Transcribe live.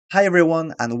Hi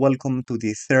everyone, and welcome to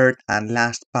the third and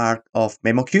last part of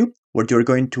MemoQ, where you're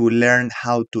going to learn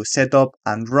how to set up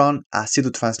and run a pseudo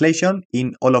translation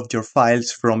in all of your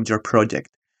files from your project.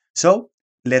 So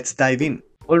let's dive in.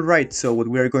 Alright, so what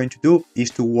we're going to do is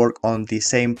to work on the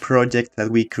same project that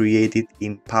we created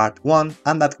in part 1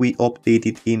 and that we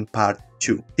updated in part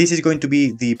 2. This is going to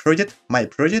be the project, my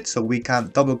project, so we can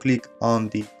double click on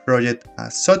the project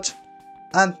as such.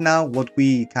 And now what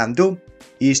we can do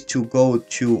is to go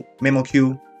to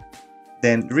MemoQ,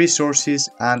 then resources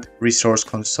and resource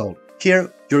console.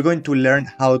 Here you're going to learn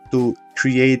how to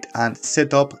create and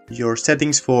set up your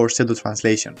settings for pseudo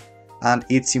translation. And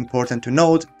it's important to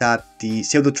note that the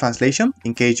pseudo translation,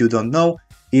 in case you don't know,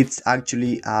 it's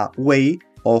actually a way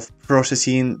of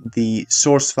processing the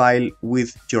source file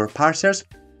with your parsers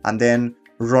and then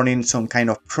running some kind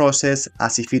of process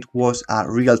as if it was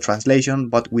a real translation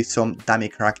but with some dummy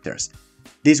characters.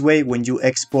 This way, when you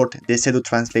export the pseudo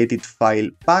translated file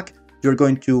back, you're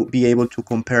going to be able to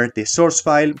compare the source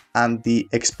file and the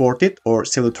exported or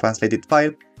pseudo translated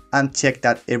file and check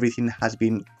that everything has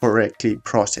been correctly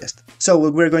processed. So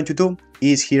what we're going to do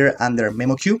is here under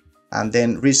MemoQ and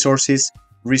then resources,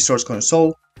 resource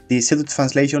console, the pseudo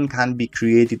translation can be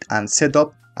created and set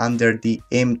up under the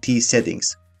MT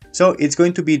settings. So it's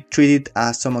going to be treated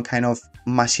as some kind of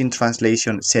machine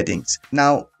translation settings.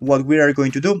 Now, what we are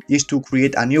going to do is to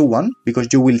create a new one because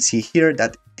you will see here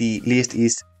that the list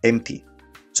is empty.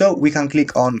 So we can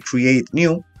click on create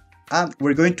new and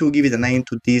we're going to give it a name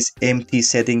to this empty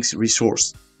settings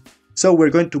resource. So we're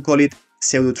going to call it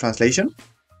pseudo translation.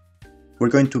 We're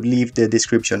going to leave the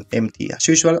description empty as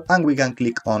usual and we can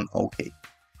click on OK.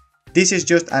 This is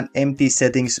just an empty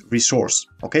settings resource.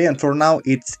 Okay, and for now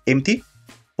it's empty.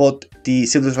 But the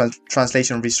pseudo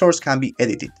translation resource can be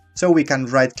edited. So we can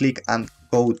right click and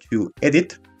go to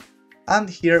edit. And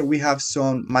here we have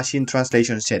some machine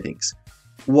translation settings.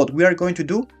 What we are going to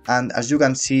do, and as you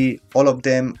can see, all of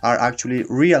them are actually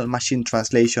real machine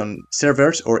translation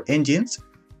servers or engines.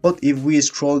 But if we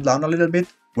scroll down a little bit,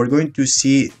 we're going to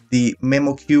see the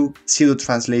MemoQ pseudo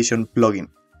translation plugin.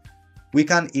 We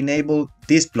can enable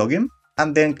this plugin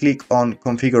and then click on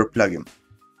configure plugin.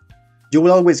 You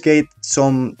will always get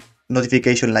some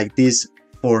notification like this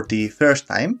for the first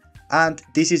time. And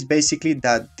this is basically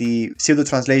that the pseudo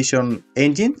translation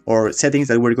engine or settings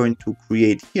that we're going to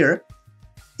create here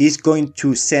is going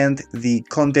to send the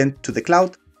content to the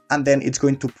cloud. And then it's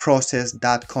going to process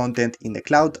that content in the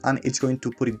cloud and it's going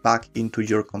to put it back into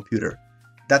your computer.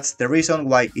 That's the reason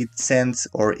why it sends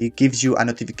or it gives you a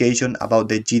notification about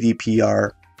the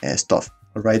GDPR stuff.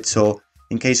 All right. So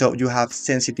in case of you have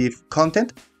sensitive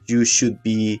content, you should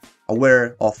be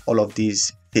aware of all of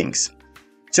these things.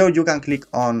 So you can click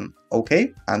on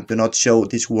OK and do not show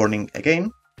this warning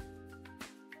again.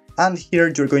 And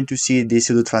here you're going to see the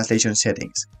pseudo translation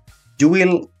settings. You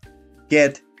will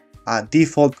get a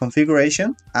default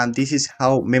configuration and this is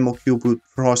how MemoQ would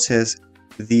process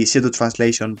the pseudo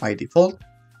translation by default.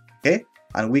 Okay,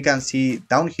 and we can see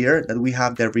down here that we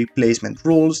have the replacement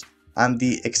rules and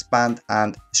the expand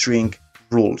and shrink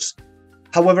rules.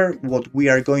 However, what we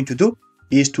are going to do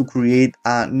is to create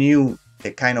a new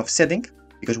kind of setting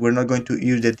because we're not going to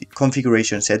use the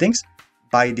configuration settings.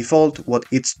 By default, what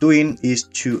it's doing is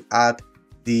to add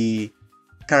the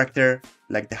character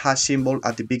like the hash symbol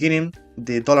at the beginning,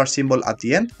 the dollar symbol at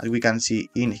the end, as we can see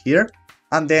in here.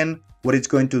 And then what it's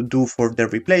going to do for the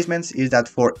replacements is that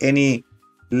for any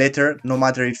letter, no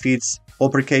matter if it's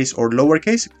uppercase or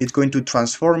lowercase, it's going to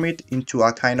transform it into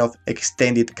a kind of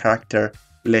extended character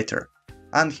letter.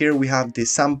 And here we have the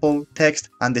sample text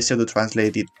and the pseudo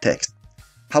translated text.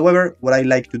 However, what I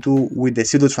like to do with the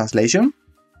pseudo translation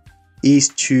is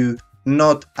to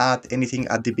not add anything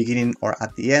at the beginning or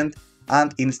at the end.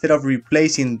 And instead of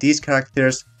replacing these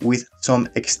characters with some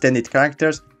extended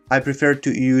characters, I prefer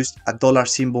to use a dollar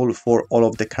symbol for all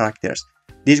of the characters.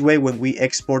 This way, when we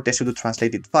export the pseudo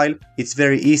translated file, it's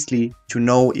very easy to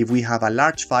know if we have a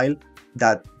large file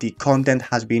that the content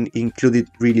has been included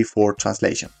really for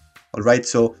translation. All right,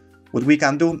 so what we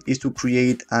can do is to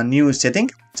create a new setting.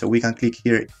 So we can click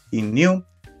here in new.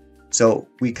 So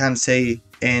we can say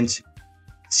end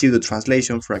pseudo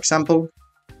translation, for example.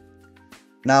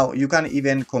 Now you can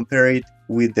even compare it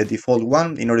with the default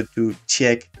one in order to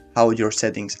check how your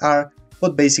settings are.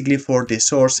 But basically for the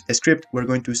source script, we're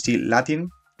going to see Latin.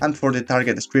 And for the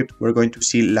target script, we're going to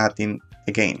see Latin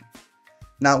again.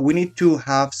 Now we need to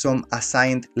have some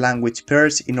assigned language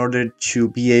pairs in order to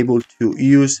be able to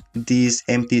use these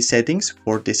empty settings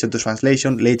for the pseudo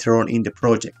translation later on in the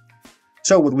project.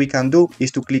 So what we can do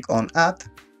is to click on add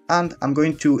and I'm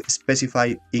going to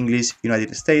specify English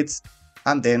United States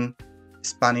and then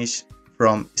Spanish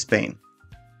from Spain.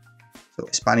 So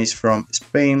Spanish from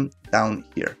Spain down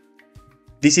here.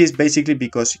 This is basically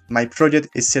because my project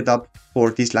is set up for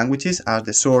these languages as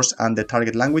the source and the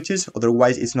target languages,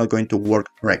 otherwise it's not going to work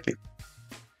correctly.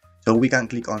 So we can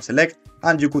click on select,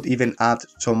 and you could even add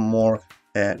some more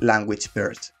language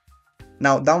pairs.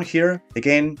 Now down here,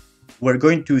 again, we're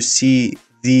going to see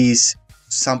these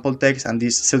sample text and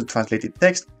this pseudo-translated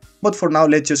text, but for now,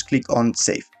 let's just click on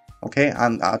save, okay?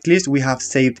 And at least we have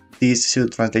saved these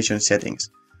pseudo-translation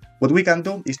settings. What we can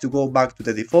do is to go back to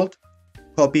the default,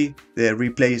 copy,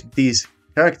 replace these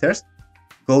characters,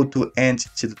 go to end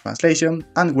pseudo-translation,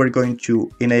 and we're going to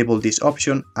enable this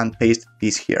option and paste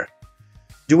this here.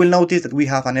 You will notice that we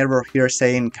have an error here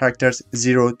saying characters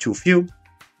 0 too few,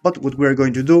 but what we're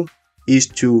going to do is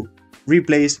to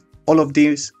replace all of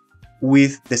these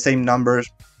with the same numbers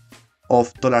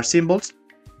of dollar symbols,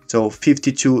 so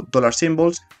 52 dollar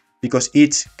symbols, because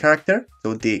each character,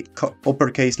 so the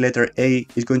uppercase letter A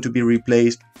is going to be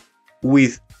replaced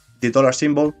with the dollar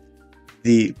symbol,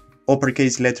 the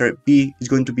uppercase letter B is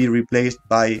going to be replaced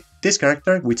by this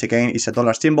character, which again is a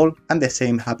dollar symbol, and the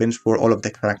same happens for all of the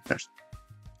characters.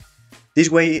 This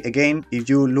way, again, if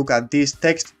you look at this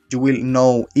text, you will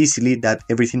know easily that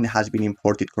everything has been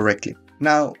imported correctly.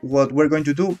 Now, what we're going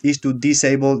to do is to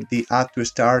disable the add to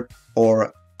start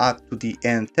or add to the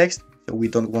end text. So we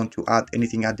don't want to add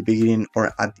anything at the beginning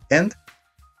or at the end.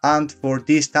 And for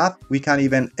this tab, we can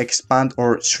even expand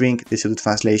or shrink the pseudo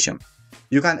translation.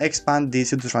 You can expand the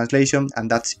pseudo translation, and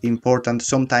that's important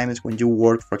sometimes when you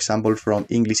work, for example, from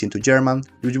English into German.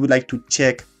 You would like to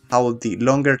check how the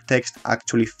longer text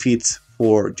actually fits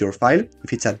for your file,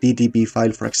 if it's a DTP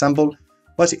file, for example.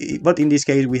 But in this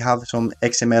case, we have some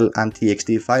XML and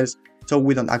TXT files, so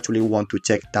we don't actually want to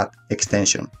check that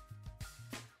extension.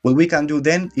 What we can do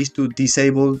then is to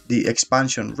disable the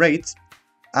expansion rates,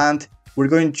 and we're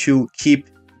going to keep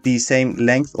the same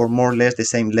length, or more or less the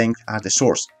same length as the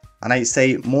source. And I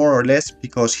say more or less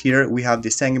because here we have the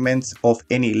segments of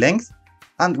any length,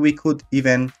 and we could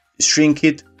even shrink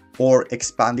it or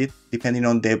expand it depending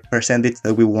on the percentage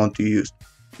that we want to use.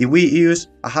 If we use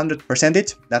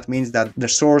 100%, that means that the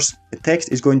source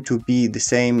text is going to be the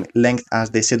same length as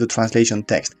the pseudo translation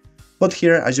text. But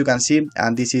here, as you can see,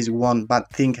 and this is one bad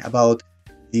thing about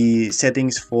the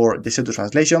settings for the pseudo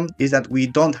translation, is that we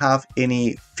don't have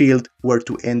any field where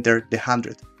to enter the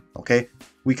 100. Okay,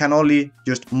 we can only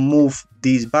just move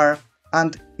this bar,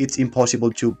 and it's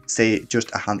impossible to say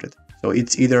just 100. So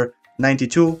it's either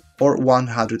 92 or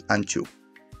 102.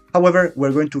 However,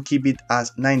 we're going to keep it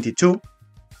as 92,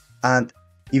 and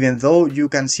even though you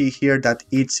can see here that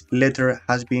each letter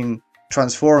has been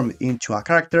transformed into a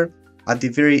character, at the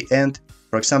very end,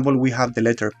 for example, we have the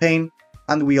letter pain,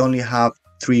 and we only have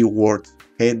 3 words.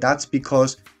 Okay, that's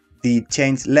because the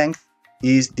change length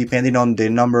is depending on the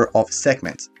number of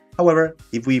segments. However,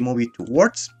 if we move it to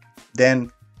words, then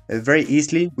very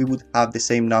easily we would have the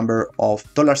same number of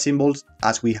dollar symbols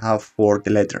as we have for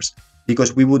the letters,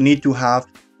 because we would need to have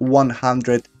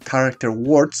 100 character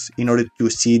words in order to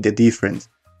see the difference.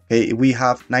 Okay, if we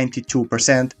have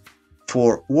 92%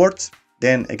 for words,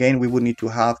 then again we would need to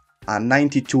have a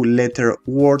 92 letter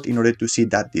word in order to see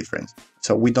that difference.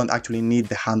 So we don't actually need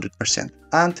the 100%.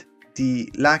 And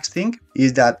the last thing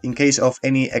is that in case of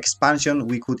any expansion,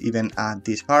 we could even add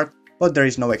this part, but there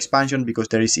is no expansion because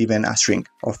there is even a shrink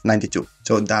of 92.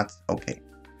 So that's okay.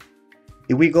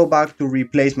 If we go back to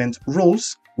replacement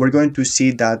rules, we're going to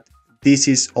see that this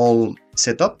is all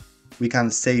set up. We can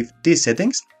save these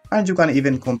settings, and you can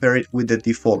even compare it with the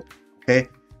default. Okay,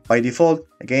 by default,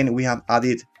 again, we have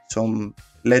added some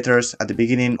letters at the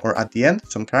beginning or at the end,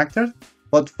 some characters,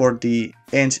 but for the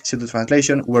end pseudo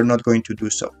translation, we're not going to do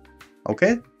so.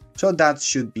 Okay, so that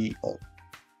should be all.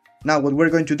 Now what we're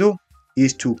going to do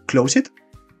is to close it,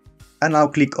 and now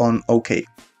click on OK.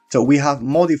 So we have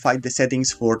modified the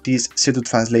settings for this pseudo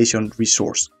translation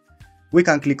resource. We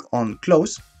can click on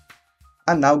close,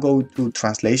 and now go to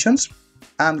translations.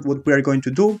 And what we are going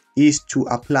to do is to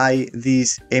apply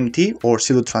this MT or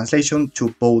pseudo translation to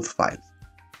both files.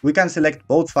 We can select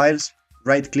both files,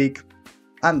 right click,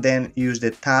 and then use the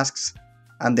tasks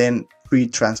and then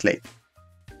pre-translate.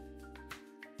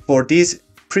 For this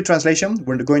pre-translation,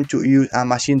 we're going to use a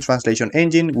machine translation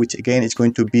engine, which again is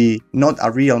going to be not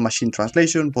a real machine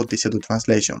translation, but the pseudo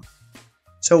translation.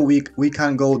 So we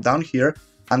can go down here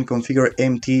and configure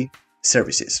MT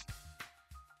services.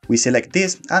 We select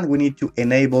this, and we need to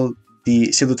enable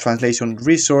the pseudo translation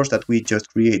resource that we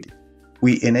just created.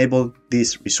 We enable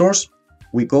this resource.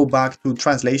 We go back to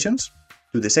translations,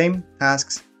 do the same,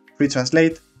 tasks,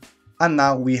 pre-translate, and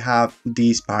now we have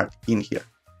this part in here.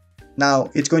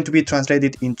 Now it's going to be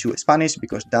translated into Spanish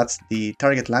because that's the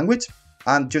target language.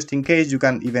 And just in case, you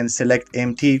can even select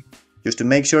empty just to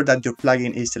make sure that your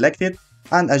plugin is selected.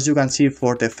 And as you can see,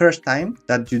 for the first time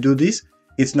that you do this,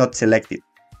 it's not selected.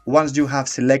 Once you have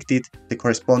selected the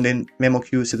corresponding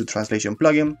MemoQ Pseudo translation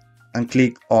plugin and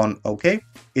click on OK,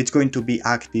 it's going to be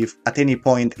active at any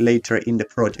point later in the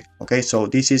project. Okay, so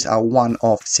this is a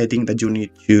one-off setting that you need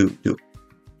to do.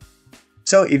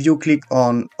 So if you click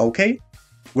on OK,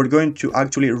 we're going to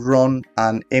actually run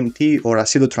an empty or a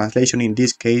pseudo translation in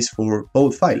this case for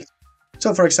both files.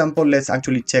 So for example, let's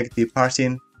actually check the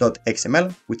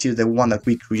parsing.xml, which is the one that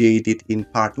we created in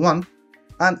part 1.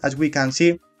 And as we can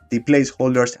see, the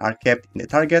placeholders are kept in the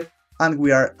target, and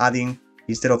we are adding,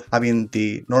 instead of having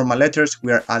the normal letters,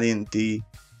 we are adding the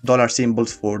dollar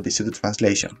symbols for the pseudo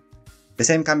translation. The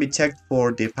same can be checked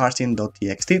for the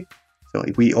parsing.txt. So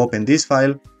if we open this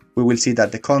file, we will see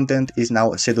that the content is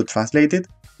now pseudo translated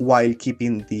while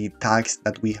keeping the tags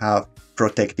that we have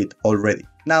protected already.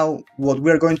 Now, what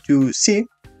we're going to see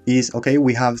is, okay,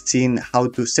 we have seen how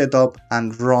to set up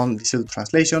and run the pseudo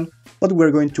translation, but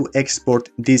we're going to export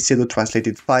these pseudo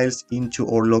translated files into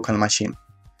our local machine.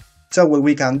 So what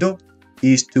we can do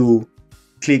is to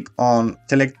click on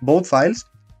select both files,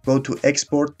 go to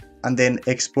export, and then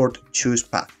export choose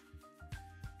path.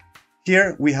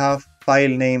 Here we have file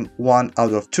name 1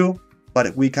 out of 2,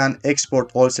 but we can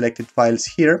export all selected files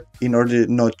here in order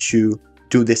not to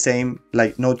do the same,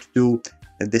 like not to do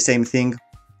the same thing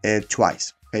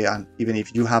twice. Okay, and even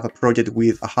if you have a project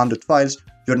with 100 files,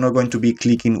 you're not going to be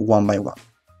clicking one by one.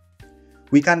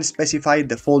 We can specify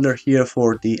the folder here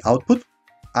for the output,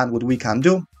 and what we can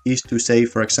do is to say,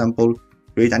 for example,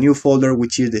 create a new folder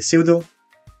which is the pseudo.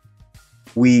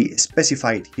 We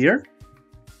specify it here.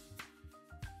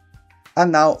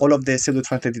 And now all of the pseudo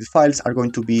translated files are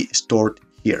going to be stored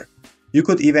here. You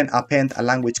could even append a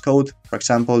language code, for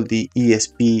example, the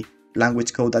ESP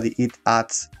language code that it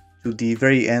adds to the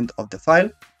very end of the file,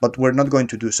 but we're not going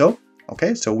to do so.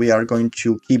 Okay, so we are going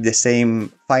to keep the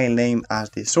same file name as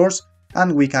the source,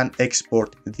 and we can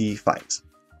export the files.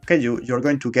 Okay, you're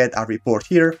going to get a report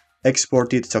here,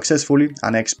 exported successfully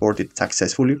and exported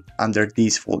successfully under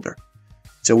this folder.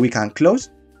 So we can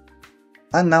close.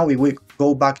 And now if we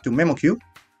go back to MemoQ,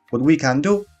 what we can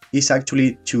do is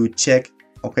actually to check,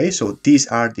 okay, so these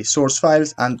are the source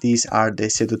files and these are the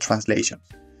pseudo translations.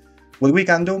 What we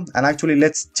can do, and actually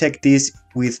let's check this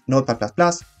with Notepad++,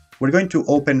 we're going to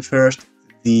open first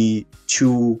the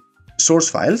two source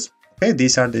files. Okay,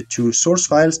 these are the two source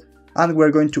files, and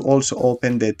we're going to also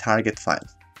open the target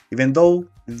files. Even though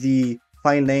the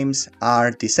file names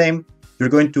are the same, you're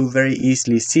going to very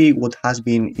easily see what has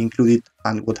been included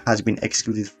and what has been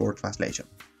excluded for translation.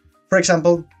 For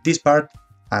example, this part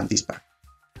and this part.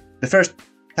 The first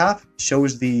tab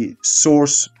shows the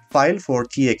source file for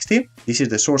txt. This is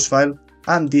the source file,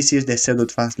 and this is the pseudo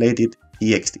translated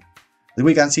txt. As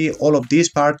we can see, all of this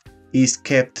part is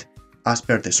kept as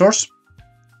per the source.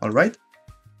 All right,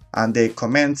 and the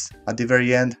comments at the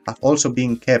very end have also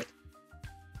been kept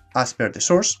as per the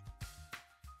source.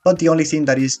 But the only thing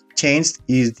that is changed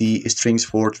is the strings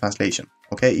for translation.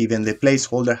 Okay, even the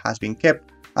placeholder has been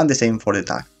kept, and the same for the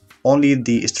tag. Only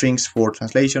the strings for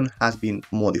translation has been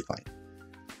modified.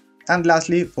 And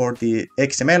lastly, for the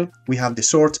XML, we have the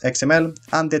source XML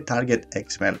and the target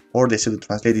XML, or the pseudo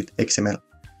translated XML.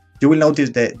 You will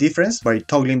notice the difference by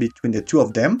toggling between the two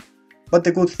of them. But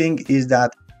the good thing is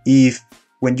that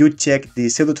when you check the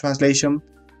pseudo translation,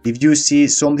 if you see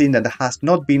something that has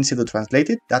not been pseudo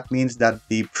translated, that means that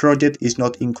the project is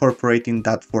not incorporating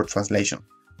that for translation.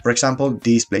 For example,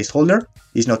 this placeholder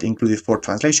is not included for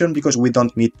translation because we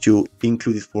don't need to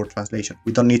include it for translation.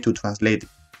 We don't need to translate it.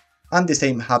 And the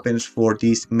same happens for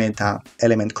this meta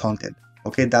element content.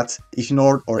 Okay, that's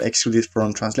ignored or excluded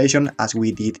from translation as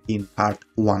we did in part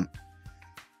 1.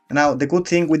 Now, the good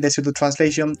thing with the pseudo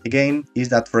translation, again, is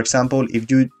that, for example,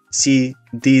 if you see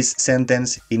this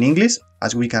sentence in English,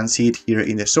 as we can see it here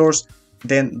in the source,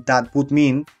 then that would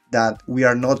mean that we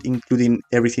are not including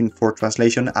everything for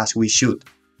translation as we should.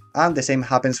 And the same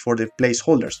happens for the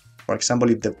placeholders. For example,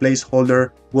 if the placeholder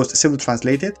was pseudo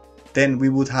translated, then we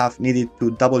would have needed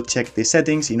to double check the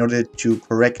settings in order to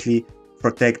correctly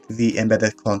protect the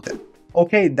embedded content.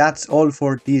 Okay, that's all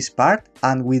for this part,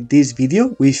 and with this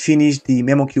video we finished the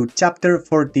MemoQ chapter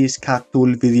for this CAD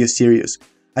tool video series.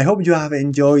 I hope you have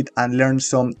enjoyed and learned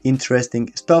some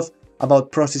interesting stuff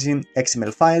about processing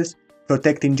XML files,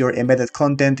 protecting your embedded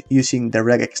content using the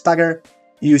regex tagger,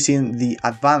 using the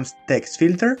advanced text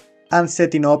filter, and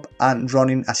setting up and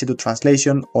running a pseudo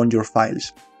translation on your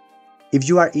files. If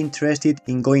you are interested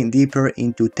in going deeper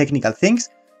into technical things,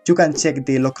 you can check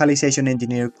the Localization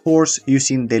Engineer course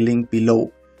using the link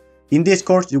below. In this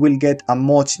course, you will get a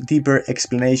much deeper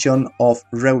explanation of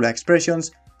regular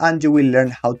expressions, and you will learn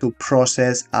how to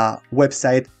process a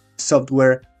website,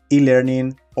 software,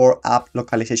 e-learning, or app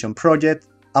localization project,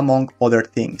 among other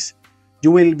things.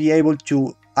 You will be able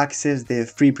to access the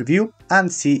free preview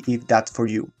and see if that's for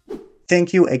you.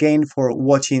 Thank you again for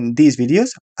watching these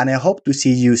videos, and I hope to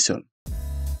see you soon.